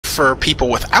for people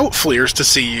without fleers to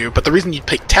see you, but the reason you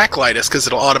pick Tech Light is because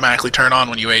it'll automatically turn on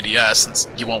when you ADS, since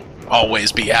you won't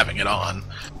always be having it on.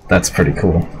 That's pretty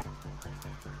cool.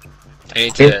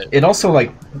 It also,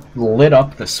 like, lit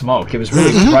up the smoke. It was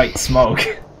really bright smoke.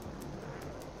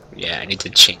 Yeah, I need to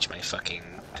change my fucking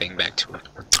thing back to it.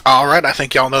 Alright, I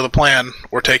think y'all know the plan.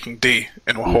 We're taking D,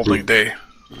 and we're holding D.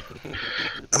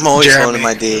 I'm always holding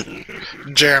my D.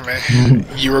 Jeremy,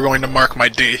 you are going to mark my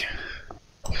D.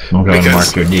 I'm going to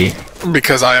mark your D.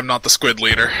 Because I am not the squid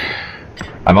leader.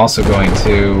 I'm also going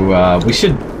to, we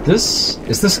should, is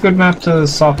this a good map to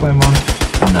soft land on?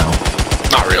 No.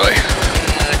 Not really.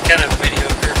 Kind of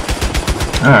mediocre.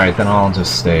 Alright, then I'll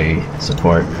just stay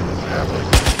support.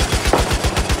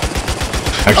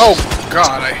 Oh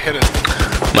god, I hit it.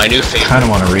 My new favorite. I kind of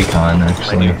want to recon,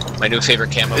 actually. My new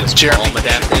favorite camo is Jeremy. Palm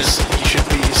Adaptive. You should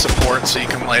be support so you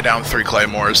can lay down 3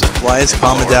 claymores. Why is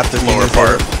Palm Adaptive lower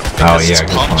part? Oh yeah, it's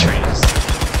good palm point. trees.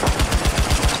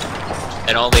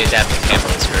 And all the adaptive camo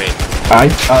is great.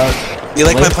 You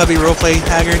like my puppy roleplay,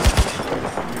 Haggard?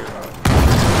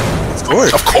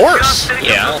 Of course!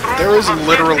 Yeah. There is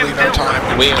literally no time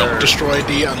when We you are- don't destroy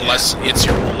D unless it's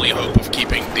your only hope of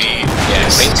keeping D. Yeah,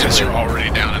 because basically. you're already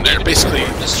down in there. Basically,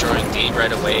 Destroying D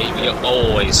right away, you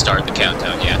always start the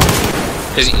countdown, yeah.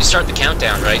 Because you start the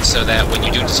countdown, right, so that when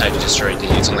you do decide to destroy D,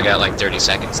 it's only got like 30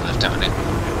 seconds left on it.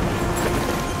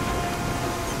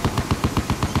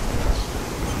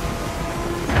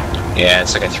 Yeah,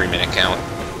 it's like a 3-minute count.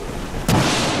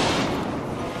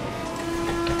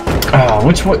 Oh,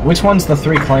 which one's the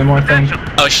 3 claymore thing?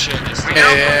 Oh shit, it's and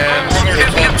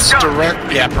it's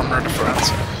direct. Yeah, perimeter defense.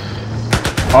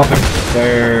 Oh,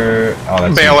 they're oh,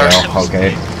 that's Baylor. Miguel.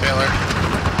 Okay.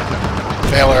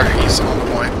 Baylor, he's on the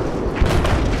point.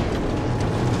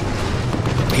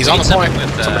 He's on the point.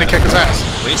 Somebody kick his ass.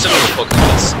 We need some of the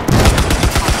Pokeballs.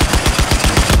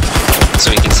 So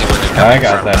we can see where they're coming I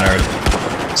got from. that nerd.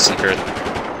 Secret.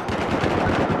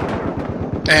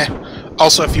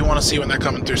 Also, if you want to see when they're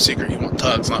coming through secret, you want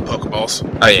tugs, not Pokeballs.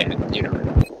 Oh yeah, you know.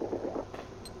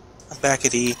 I'm back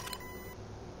at E.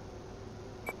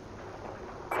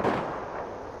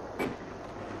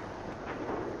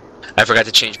 I forgot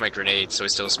to change my grenades, so I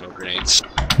still smoke grenades. Wow,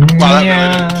 that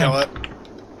really didn't kill it.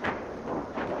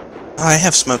 Oh, I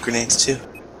have smoke grenades too.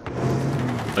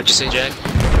 What'd you say, Jack?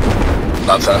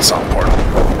 That's not important.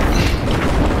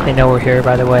 They know we're here,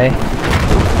 by the way.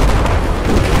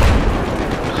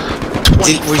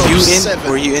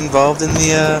 Were you involved in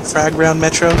the frag round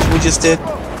metro we just did?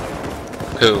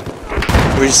 Who?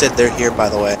 We just said they're here, by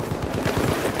the way.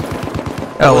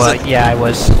 Oh, yeah, I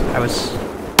was.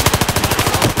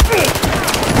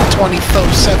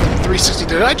 24/7, 360.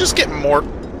 Did I just get more?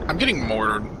 I'm getting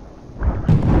mortared.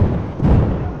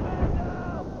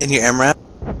 In your MRAP?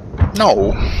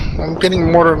 No, I'm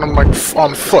getting mortared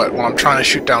on foot when I'm trying to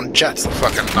shoot down jets. The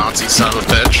fucking Nazi son of a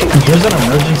bitch. There's an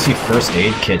emergency first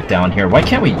aid kit down here. Why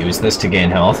can't we use this to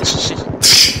gain health?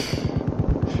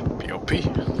 POP.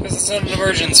 Because it's not an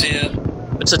emergency yet.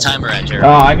 What's the timer at, Jared? Oh,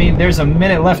 I mean, there's a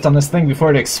minute left on this thing before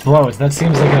it explodes. That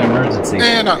seems like an emergency.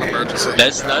 Not an emergency.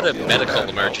 That's not a medical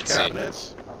emergency.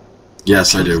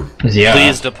 Yes, I do. Yeah.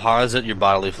 Please deposit your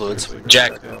bodily fluids.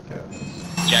 Jack, are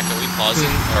we pausing,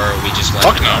 or are we just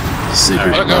Fuck letting no.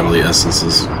 Secret bodily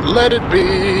essences. Let it be.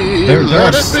 There are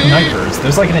Let it be. snipers.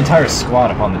 There's like an entire squad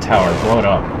up on the tower. Blow it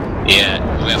up. Yeah,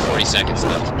 we have 40 seconds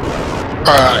left.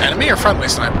 Enemy or friendly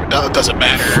sniper? Does it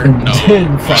matter? No.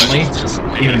 Friendly.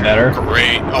 Even better.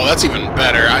 Great. Oh, that's even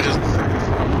better.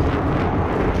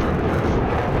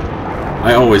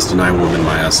 I always deny women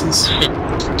my essence.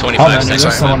 25 Oh, man, seconds.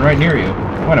 there's someone right near you.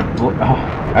 What a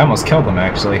I almost killed them,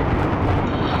 actually.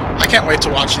 I can't wait to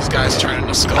watch these guys turn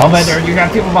into skulls. Hellbender, you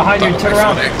got people behind you. Turn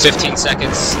around. 15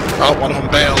 seconds. Oh, one of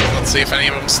them bailed. Let's see if any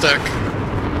of them stick.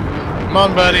 Come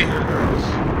on, buddy.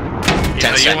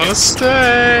 10 You want to seconds.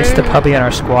 stay? It's the puppy on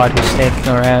our squad who's sneaking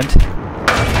around.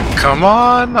 Come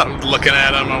on. I'm looking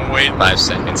at him. I'm waiting. 5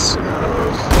 seconds.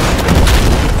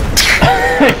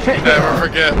 Never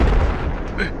forget.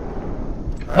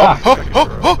 Ah,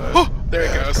 Oh, there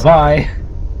he goes. bye.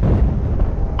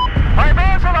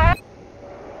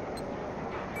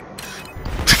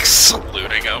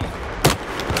 Saluting him.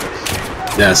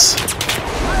 Yes.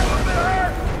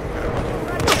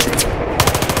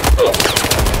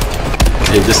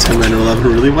 Hey, this 10-9-11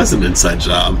 really was an inside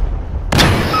job.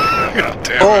 God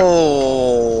damn it.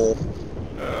 Oh!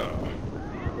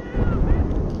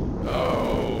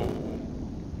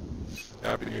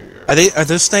 Happy New Year. Are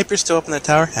those snipers still up in the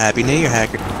tower? Happy New Year,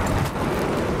 Hacker.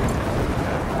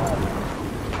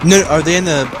 No, are they in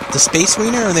the space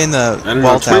wiener or are they in the I don't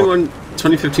wall know. tower?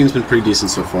 2015's been pretty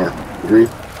decent so far. Agree?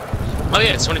 Oh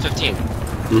yeah, it's 2015.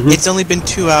 It's only been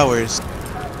 2 hours.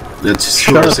 That's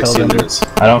Shut 2 hours, up, 16 Hellbender. minutes.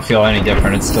 I don't feel any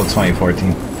different. It's still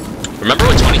 2014. Remember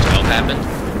when 2012 happened?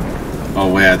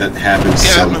 Oh yeah, that happens.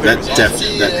 Yeah, So that movie that was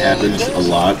awesome. that happens a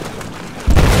lot.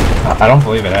 I don't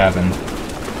believe it happened.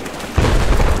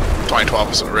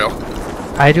 2012 isn't real.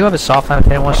 I do have a soft line if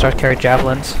anyone wants to start carrying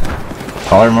javelins.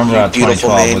 All I remember about Beautiful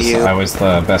 2012 man, was you. I was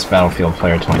the best Battlefield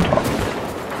player 2012.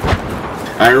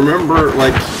 I remember,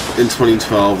 like, in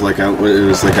 2012, like, it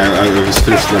was like I was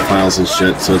finishing the files and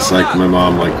shit. So it's like my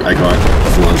mom, like, I got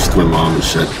lunch with my mom and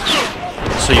shit.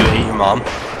 So you hate your mom?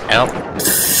 Yep.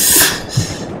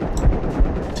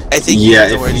 I think Yeah,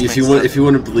 the words if you mixed want up. if you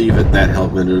want to believe it, that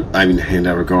helped me. I mean, hand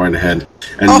over, go right ahead.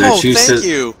 And Oh, then she thank says,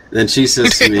 you. Then she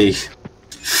says to me,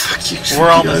 "Fuck you." We're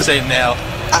on the guys." same now.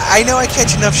 I know I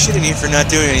catch enough shit in you for not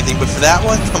doing anything, but for that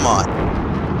one, come on.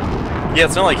 Yeah,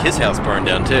 it's not like his house burned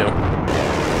down too.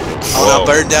 I'll not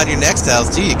burn down your next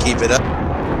house, do you? Keep it up.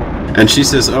 And she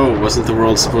says, "Oh, wasn't the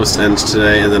world supposed to end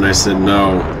today?" And then I said,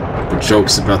 "No, but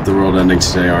jokes about the world ending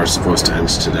today are supposed to end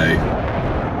today."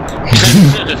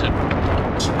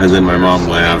 And then my mom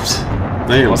laughed.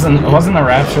 Damn. Wasn't the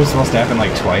rapture supposed to happen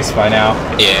like twice by now?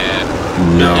 Yeah.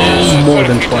 No. More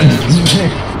than twice.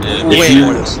 Way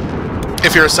more than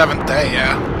If you're a 7th day,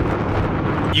 yeah.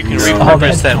 You can No.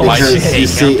 repurpose that Because, Because 5K you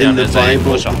see, in countdown the as a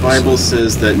Bible, push the off. Bible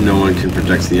says that no one can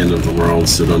predict the end of the world,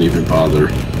 so don't even bother.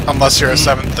 Unless you're a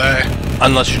 7th day.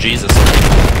 Unless you're Jesus.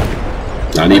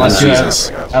 Not even Unless you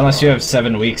Jesus. unless you have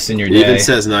 7 weeks in your It day. even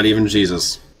says not even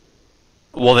Jesus.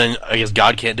 Well then, I guess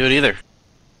God can't do it either.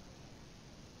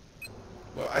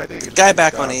 guy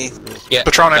back on E. Yeah.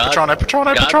 Patrone, God- Patrone, Patrone,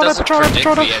 God Patrone, doesn't Patrone, predict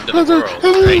Patrone. the end of the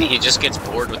world, right? He just gets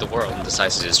bored with the world and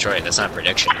decides to destroy it. That's not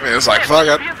prediction. It's like, fuck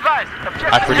it.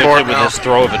 I predict Lord, it with no. his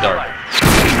throw of a dart.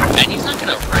 And he's not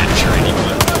gonna rapture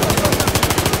anyone.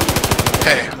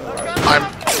 Hey, I'm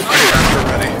rapture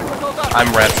ready. I'm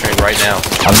rapturing right now.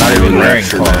 I'm not even wearing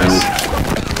Rapture, clothes. man.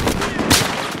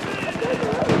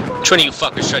 Which one of you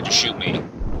fuckers tried to shoot me?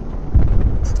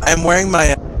 I'm wearing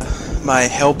my my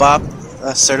Hellbop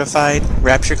certified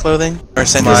Rapture clothing. Or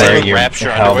Is that My like your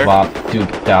rapture underwear? Hellbop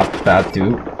doop dop dop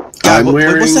doop. God, I'm what was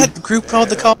wearing- that group called?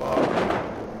 The call?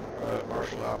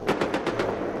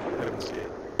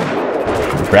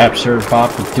 Rapture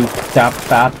bop doop dop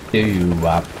dop doo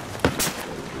wop.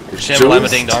 Sham lama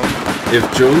ding dong. If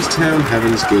Jonestown,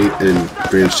 Heaven's Gate, and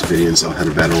Branch Davidians all had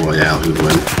a battle royale, who'd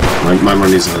win? My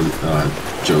money's on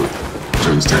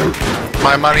Jonestown.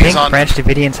 My I money's think on. Branch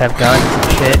Davidians have guns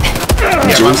and shit.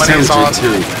 Yeah, my money's Jonestown on. did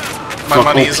too. My Oh,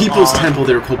 money's People's on. Temple.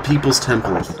 They were called People's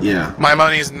Temple. Yeah. My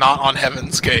money's not on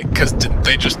Heaven's Gate because didn't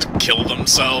they just kill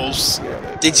themselves?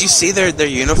 Did you see their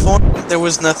uniform? There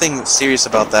was nothing serious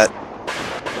about that.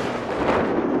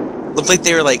 Looked like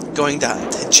they were like going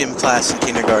to gym class in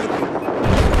kindergarten.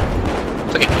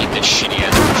 Fucking hate this shitty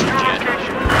ass Russian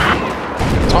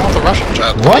jet. It's all the Russian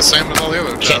jet. They're What? the same as all the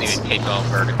other Can't jets. even hit golf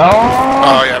vertical. Oh!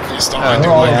 Oh yeah, please don't. I do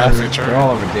They're all love that over, feature. they're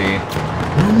all over D.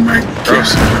 Oh my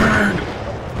Gross. god.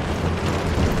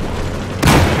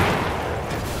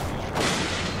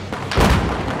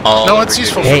 All No, over it's your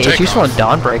useful. Hey, for it's useful in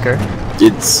takeoff. Dawnbreaker.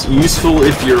 It's useful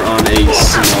if you're on a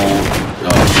small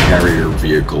carrier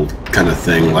vehicle kind of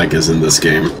thing, like is in this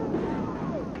game.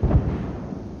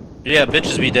 Yeah,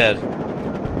 bitches be dead.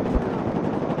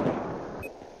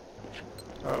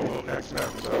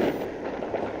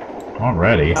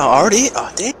 Already. Oh, already?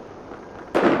 Oh, damn.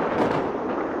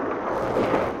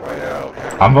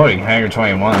 I'm voting Hanger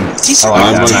 21. These I are like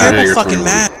I'm that voting map. terrible Hanger fucking 21.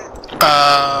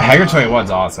 map. Hanger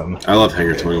 21's awesome. I love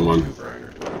Hangar 21.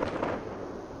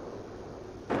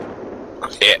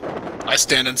 Yeah. I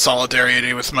stand in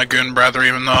solidarity with my goon brother,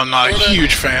 even though I'm not a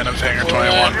huge fan of Hangar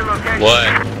 21. What?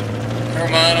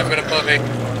 Come on, I've got a puppy.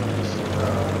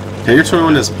 Hangar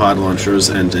 21 has pod launchers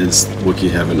and it's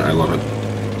Wookiee heaven. I love it.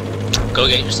 Go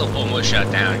get yourself almost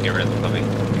shot down and get rid of the puppy.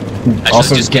 Actually,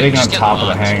 Also, just getting just on get top of the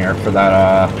locked. hangar for that,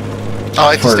 I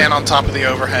like to For- stand on top of the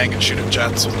overhang and shoot at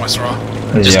jets with my straw.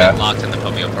 Just yeah. get locked and the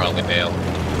puppy will probably bail.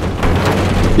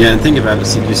 Yeah, and think about it,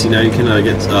 CQC, now you can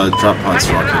get drop pod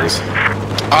straw kills.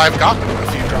 I've gotten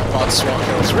a few drop pod straw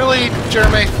kills. Really,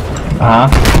 Jeremy? Huh?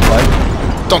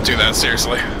 What? Don't do that,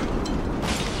 seriously.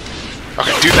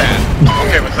 Okay, do that. I'm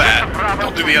okay with that.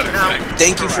 Don't do the other thing.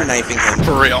 Thank you for knifing him.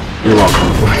 For real. You're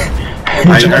welcome.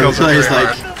 I Kills are realized, very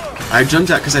like, I jumped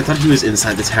out because I thought he was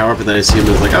inside the tower, but then I see him and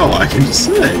I was like, oh, I can just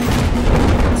say.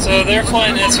 So they're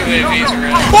flying SUAVs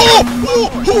around.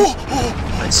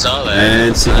 I saw that.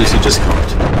 And CQC just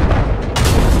conked.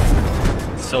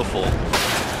 So full.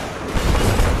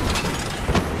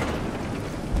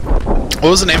 What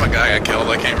was the name of the guy I killed?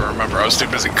 I can't even remember. I was too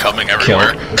busy coming Kill,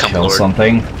 everywhere. Come kill Lord.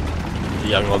 something.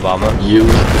 Young Obama.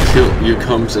 You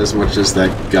comes as much as that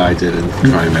guy did in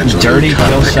Crime Edge. Dirty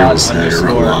kill shot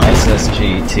underscore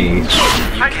SSGT.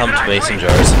 You come to mason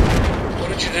jars. What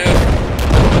did you do?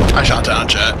 I shot down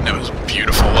jet and it was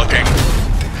beautiful looking.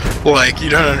 Like, you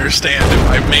don't understand.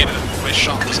 I made it. My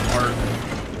shot was art.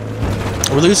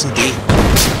 We're losing D.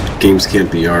 Games can't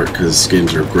be art because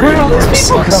games are great. Art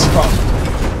sucks.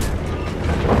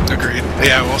 Agreed.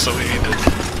 Yeah, also we needed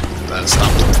that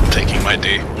stopped them from taking my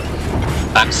D.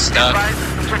 I'm stuck.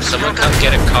 Someone come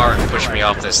get a car and push me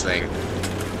off this thing.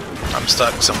 I'm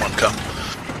stuck. Someone come.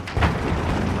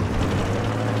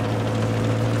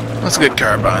 That's a good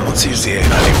carbine. Let's use the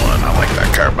A91. I like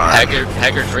that carbine.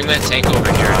 Haggard, bring that tank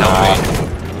over here and help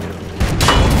me.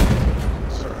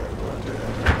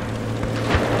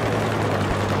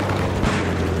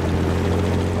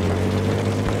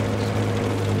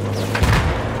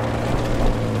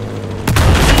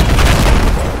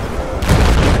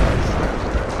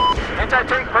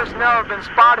 Anti-tank personnel have been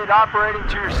spotted operating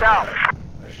to your south.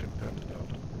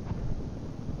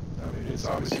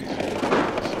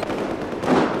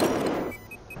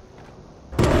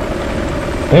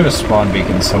 They have a spawn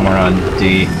beacon somewhere on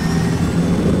D.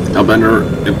 Albender,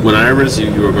 when I res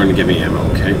you, you are going to give me ammo,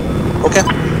 okay? Okay.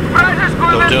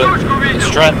 Don't do it. It's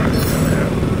Strat.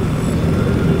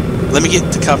 Let me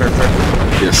get to cover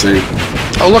first. Yes, same.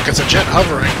 Oh look, it's a jet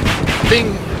hovering.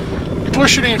 Bing! People are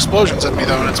shooting explosions at me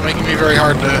though, and it's making me very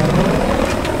hard to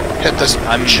hit this.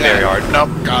 I'm jet. very hard. Nope,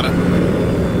 got it.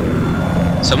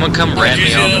 Someone come ram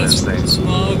me onto this thing.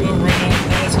 Small, go right up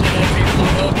past it after you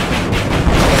blow up.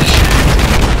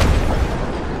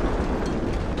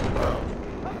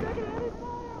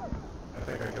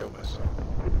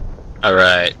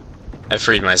 Alright. I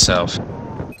freed myself.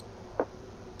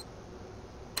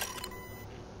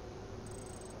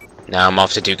 Now I'm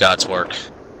off to do God's work.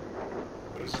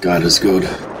 God is good.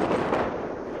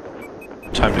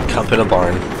 Time to camp in a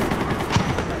barn.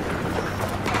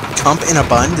 Cump in a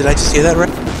bun? Did I just hear that right?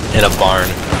 In a barn.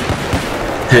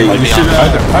 Hey, you should,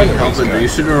 either you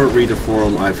should read a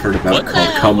forum I've heard about What the called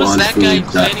hell was that guy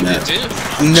planning to ComeOnFood.net. do?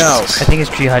 No. I think it's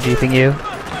jihad jeeping you.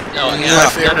 No,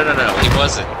 no, he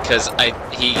wasn't, because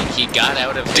he got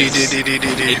out of his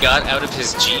he got out of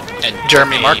his jeep and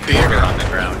Jeremy, put mark a B. burger on the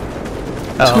ground.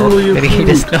 Oh, Totally maybe he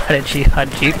approved. just got a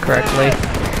jihad jeep correctly.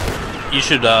 You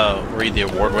should read the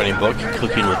award-winning book,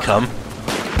 Cooking with Cum.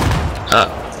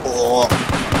 Oh.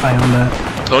 I own that.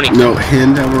 Tony. No,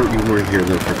 Handover, you weren't here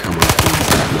though for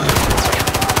ComeOnFood.net.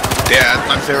 Yeah,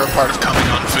 my favorite part of coming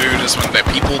on food is when the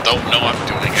people don't know I'm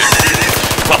doing it.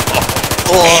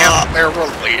 And they're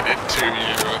related to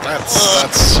you.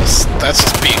 That's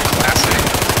just being classy.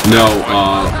 No,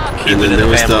 and then there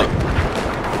was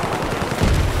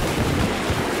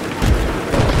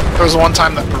There was one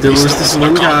time that there was this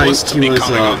one guy, accomplice to he me was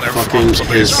coming on there from fucking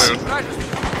somebody's food.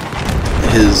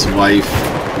 his wife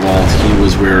while he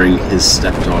was wearing his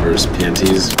stepdaughter's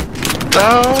panties.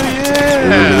 Oh yeah,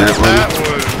 Remember that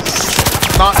one? was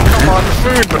not come on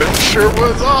food, but it sure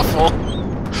was awful.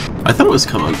 I thought it was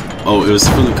Oh, it was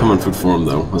from the ComeOnFood forum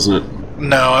though, wasn't it?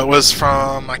 No, it was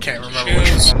from I can't remember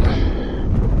which one.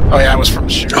 Oh yeah, it was from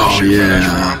Shoot. Oh, Shoot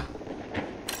yeah. Forum.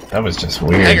 That was just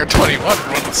weird. Hanger 21 won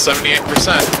with 78%.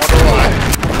 Wonder why.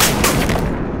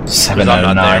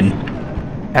 709.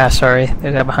 Ah, sorry.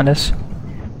 There's that behind us.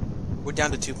 We're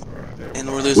down to 2. And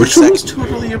we're losing Which one was second.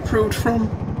 totally approved from?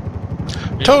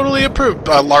 Totally approved.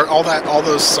 All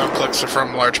those sound clicks are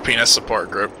from Large Penis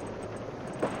Support Group.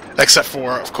 Except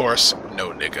for, of course,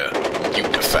 No Nigga, You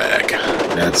Fag.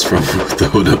 That's from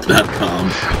theHoodUp.com.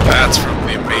 That's from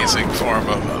the amazing forum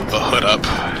of the Hood Up.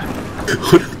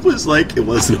 Hood Up was like, it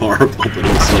wasn't horrible, but it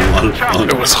was a lot of fun.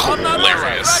 It was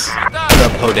hilarious. Put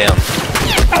up, hoe down.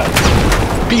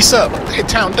 Peace up. Hey,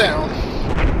 town down.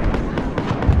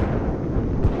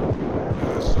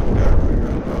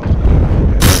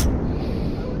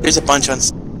 There's a bunch on.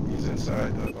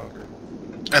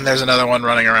 And there's another one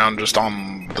running around just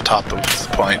on the top of the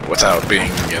point without being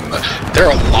in the... There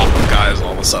are a lot of guys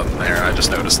all of a sudden there. I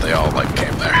just noticed they all, like,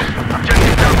 came there.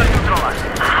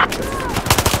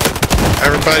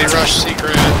 Everybody rush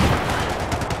secret.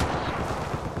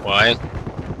 Why?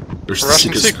 There's the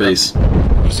Russian secret secret. space.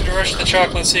 Who's to rush the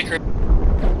chocolate secret?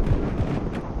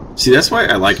 See, that's why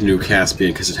I like New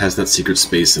Caspian, because it has that secret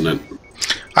space in it.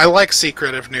 I like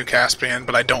Secret of New Caspian,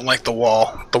 but I don't like the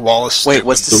wall. The wall is stupid. Wait,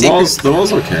 what's the The secret?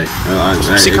 wall's okay.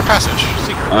 Secret passage.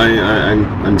 Secret.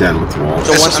 I'm down with the wall.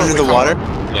 The one under the water?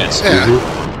 Yes. Yeah. Mhm.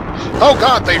 Oh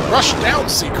god, they rushed down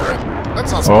Secret.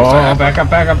 That's not supposed to Oh, happen. back up,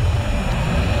 back up.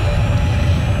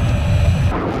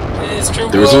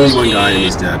 Mr. There was only one guy and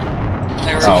he's dead.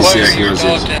 They were Oh, closing see, I your hear dog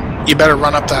this. down. You better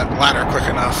run up that ladder quick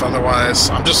enough, otherwise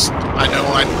I know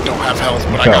I don't have health,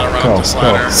 but I gotta run up this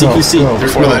ladder.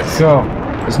 Before they... Go.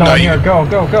 There's no one here. Go.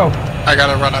 I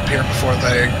gotta run up here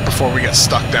before we get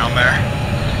stuck down there.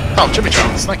 Oh, Jimmy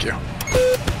Jones, thank you.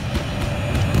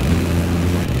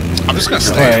 I'm just gonna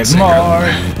stay in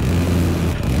secret.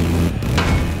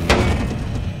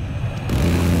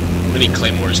 We need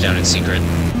claymores down in secret.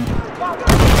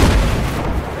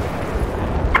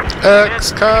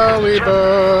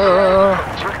 Excalibur.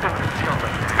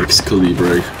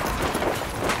 Excalibur.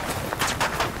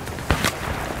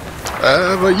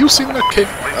 Have you seen the king?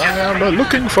 I am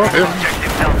looking for him.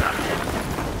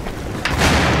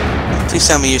 Please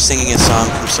tell me you're singing a song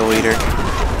from Soul Eater.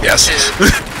 Yes.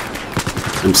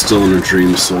 I'm still in a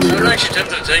dream, Soul I'm Eater. actually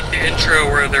tempted to take the intro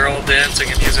where they're all dancing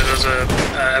and use it as a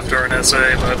after an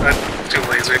essay, but I'm too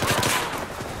lazy.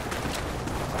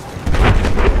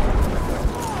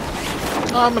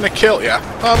 I'm gonna kill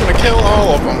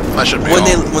all of them. That should be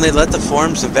When they let the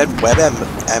forms embed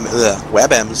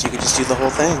WebMs, you could just do the whole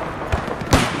thing.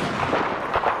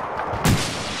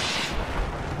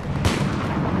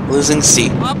 Losing C.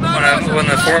 When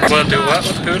the forms let do what?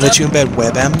 Let you embed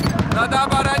WebM.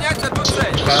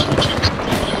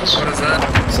 What is that?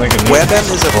 It's like a WebM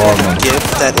is a GIF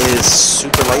that is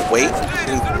super lightweight.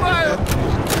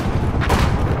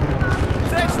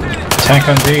 tank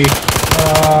on D.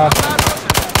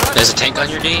 There's a tank on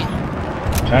your D?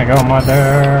 Tank on my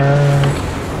deck.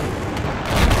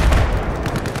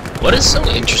 What is so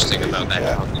interesting about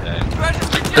that?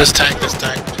 This tank.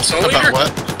 Soul About Eater? what?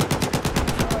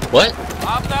 What?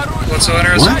 What's so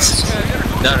interesting?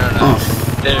 No. Oh.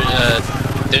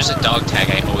 There's a dog tag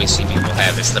I always see people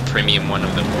have. It's the premium one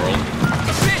of the world.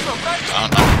 I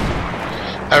don't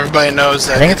know. Everybody knows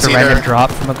that I think it's a either... random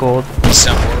drop from a gold.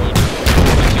 Some world,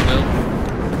 if you will.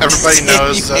 Everybody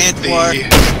knows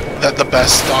that the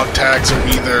best dog tags are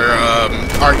either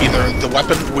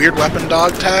the weird weapon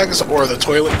dog tags, or the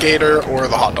toilet gator, or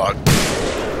the hot dog.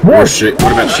 What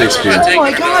about Shakespeare? Oh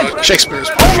my god! Shakespeare's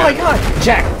Oh my god!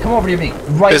 Jack, come over to me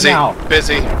right now.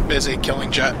 Busy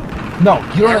killing Jet. No,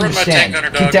 you don't I run my tank understand. under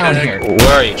Get dog down tag. here.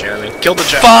 Where are you, Jeremy? Killed the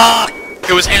Jet. Fuck!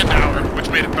 It was hand power, which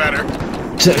made it better.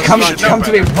 Come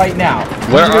to me right now.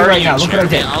 Where Come to me are right you, now. Look what I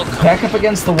did. Jeremy? I'll come. Back up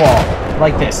against the wall,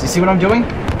 like this. You see what I'm doing?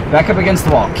 Back up against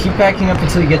the wall. Keep backing up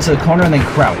until you get to the corner and then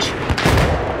crouch.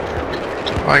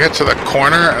 I get to the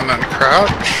corner and then crouch.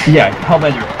 Yeah,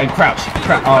 Hellbender, and crouch.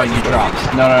 Oh, you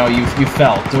dropped. No, you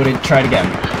fell. Do it. Try it again.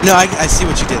 No, I see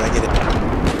what you did. I get it.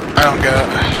 I don't get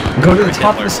it. Go to the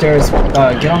top of the stairs.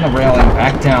 Get on the railing.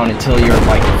 Back down until you're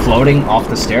like floating off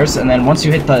the stairs, and then once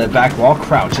you hit the back wall,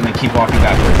 crouch, and then keep walking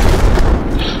backward.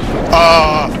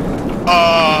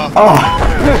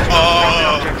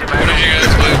 What did you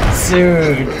guys do?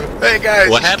 Dude. Hey guys,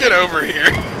 What just get over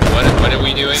here. What are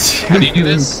we doing? How do you do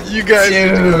this? You guys need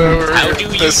to get over How here. do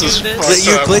you This do is this? fucked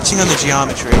You're up. glitching on the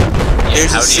geometry.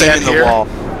 There's how a do you seam in stand the here? wall.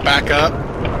 Back up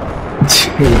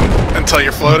until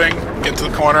you're floating. Get to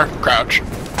the corner. Crouch.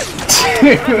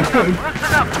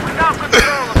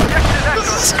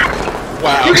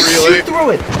 Wow, You can really? shoot through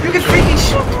it. You can freaking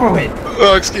shoot through it.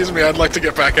 Oh, excuse me. I'd like to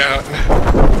get back out.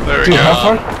 There we Dude, go.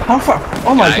 how far?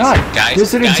 Oh my god. Guys,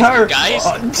 There's an guys, entire. guys.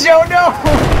 Oh no!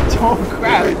 Oh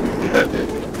crap.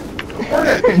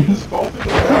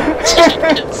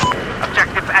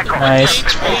 Nice.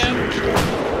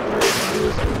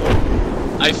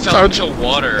 I fell into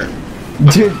water.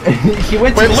 Dude, he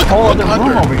went to Wait, this look whole other room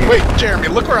under. over here. Wait, Jeremy,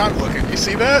 look where I'm looking. You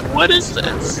see that? What is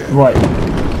this? What?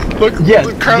 Look. Yeah,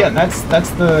 look, crowd. yeah. That's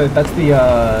the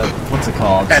what's it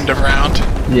called? End of round.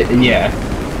 Yeah.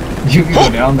 You can go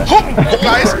down there.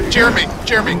 Guys, Jeremy,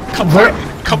 come Where- find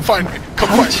me. Come find me. Come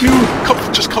How'd find you-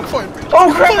 me. Just come find me.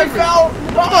 Oh crap! I Find me. fell.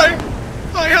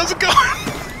 Hi, how's it going?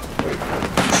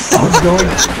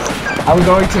 I was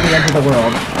going to the end of the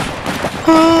world.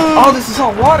 Oh, this is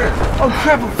all water. Oh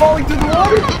crap! I'm falling through the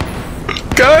water.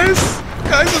 Guys,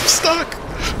 I'm stuck.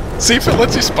 See if it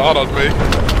lets you spawn on me.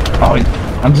 Oh,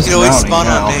 I'm just You can always drowning spawn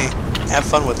now. on me. Have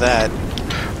fun with that.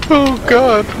 Oh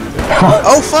god.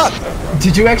 Oh fuck!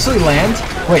 Did you actually land?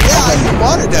 Wait, Yeah, I hit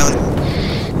water down.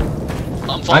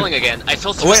 I'm falling again. I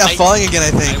fell through. Oh, wait, I'm falling again. I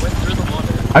I think. went through the water.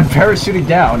 I'm parachuting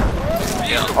down.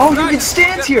 Yeah. Oh, you can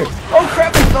stand here. Oh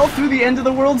crap! I fell through the end of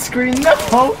the world screen. No.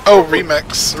 Oh,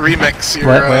 remix. You're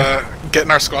What?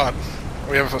 getting our squad.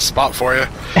 We have a spot for you.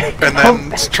 And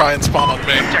then try and spawn on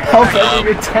me. How far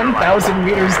you're 10,000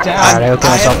 meters down? I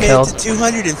have made it to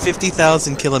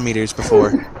 250,000 kilometers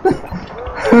before.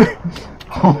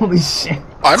 Holy shit.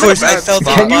 I'm Of in a course, I bad fell to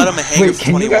the spot. bottom of Hangar Wait,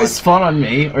 can 21. you guys spawn on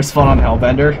me or spawn on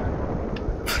Hellbender?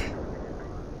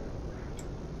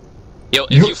 Yo,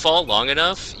 if you fall long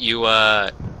enough, you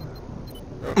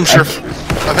I'm sure.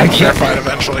 I think Firefight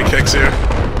eventually kicks you.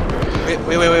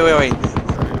 Wait.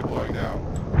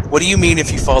 What do you mean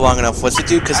if you fall long enough? What's it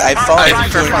do? Because I fall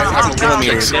 250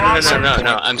 kilometers.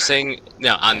 No. I'm saying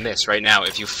no on this right now.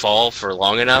 If you fall for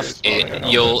long enough,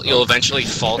 you'll eventually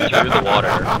fall through the water.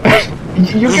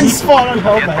 You can spawn on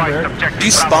Hellbender. Do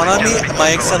you spawn on me?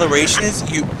 My acceleration is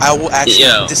I will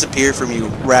actually disappear from you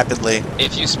rapidly.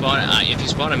 If you spawn on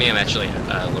me, I'm actually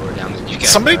lower down than you guys.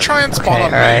 Somebody try and spawn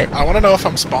on me. I want to know if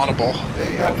I'm spawnable.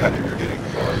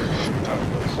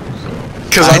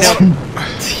 Because I know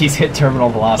he's hit terminal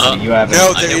velocity. You haven't.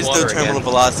 No, there is no terminal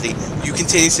velocity. You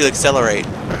continuously accelerate.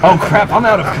 Oh crap! I'm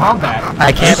out of combat.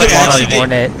 I can't spawn on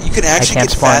Hornet. You can actually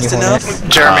get fast enough.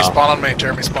 Jeremy, spawn on me.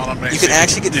 Jeremy, spawn on me. You can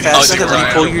actually get fast enough when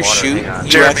you pull your chute.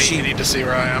 Jeremy, you need to see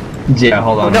where I am. Yeah,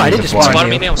 hold on. No, I didn't spawn on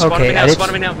me now. Spawn on me now. Spawn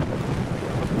on me now.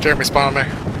 Jeremy, spawn on me.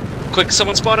 Quick!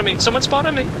 Someone spawn on me. Someone spawn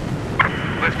on me.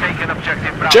 We've taken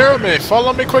objective Bravo. Jeremy,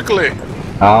 follow me quickly.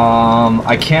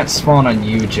 I can't spawn on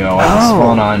you, Joe. I can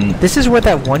spawn on. This is where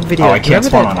that one video. Oh, I can't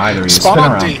spawn on either of you. Spawn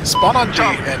on D. Spawn on D,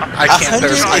 and I can't.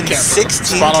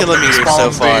 116 kilometers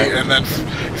so far. And then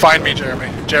find me, Jeremy.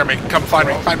 Jeremy, come find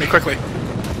me. Find me quickly.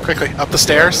 Quickly up the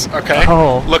stairs. Okay.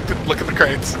 Oh. Look at the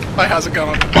crates. Hi, how's it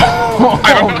going?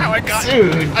 I don't know how I got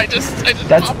dude. it. I just.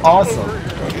 That's awesome.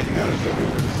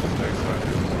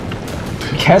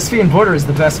 Caspian Border is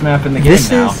the best map in the game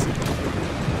now.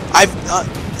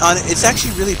 It's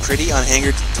actually really pretty on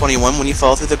Hangar 21 when you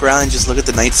fall through the ground and just look at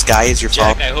the night sky as you're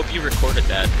falling. Jack, I hope you recorded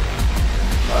that.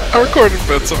 I recorded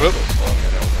bits of it.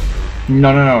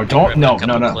 No. Don't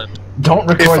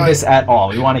record this at all.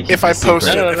 We want to keep it secret. If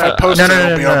I post it,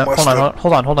 it'll be unlisted.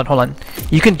 Hold on.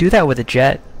 You can do that with a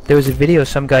jet. There was a video of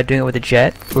some guy doing it with a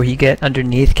jet where he get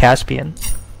underneath Caspian.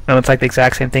 And it's like the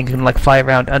exact same thing. You can like fly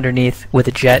around underneath with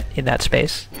a jet in that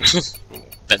space.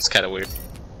 That's kind of weird.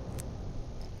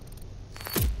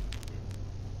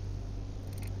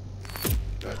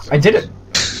 I did it.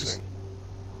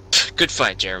 Good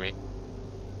fight, Jeremy.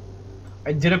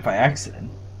 I did it by accident.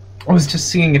 I was just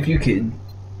seeing if you could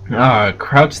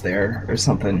crouch there or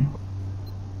something.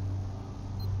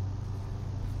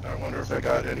 I wonder if I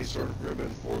got any sort of ribbon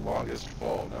for longest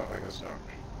fall. No, I guess not.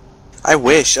 I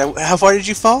wish. How far did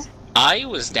you fall? I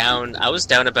was down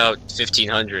about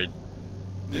 1,500.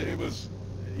 It was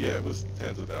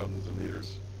tens of thousands of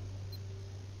meters.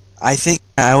 I think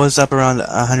I was up around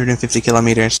 150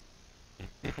 kilometers.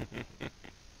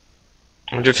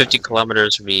 150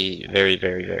 kilometers would be very,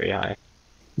 very, very high.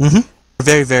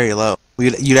 Very, very low.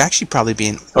 You'd actually probably be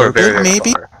in Or orbit, very, very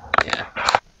maybe? far.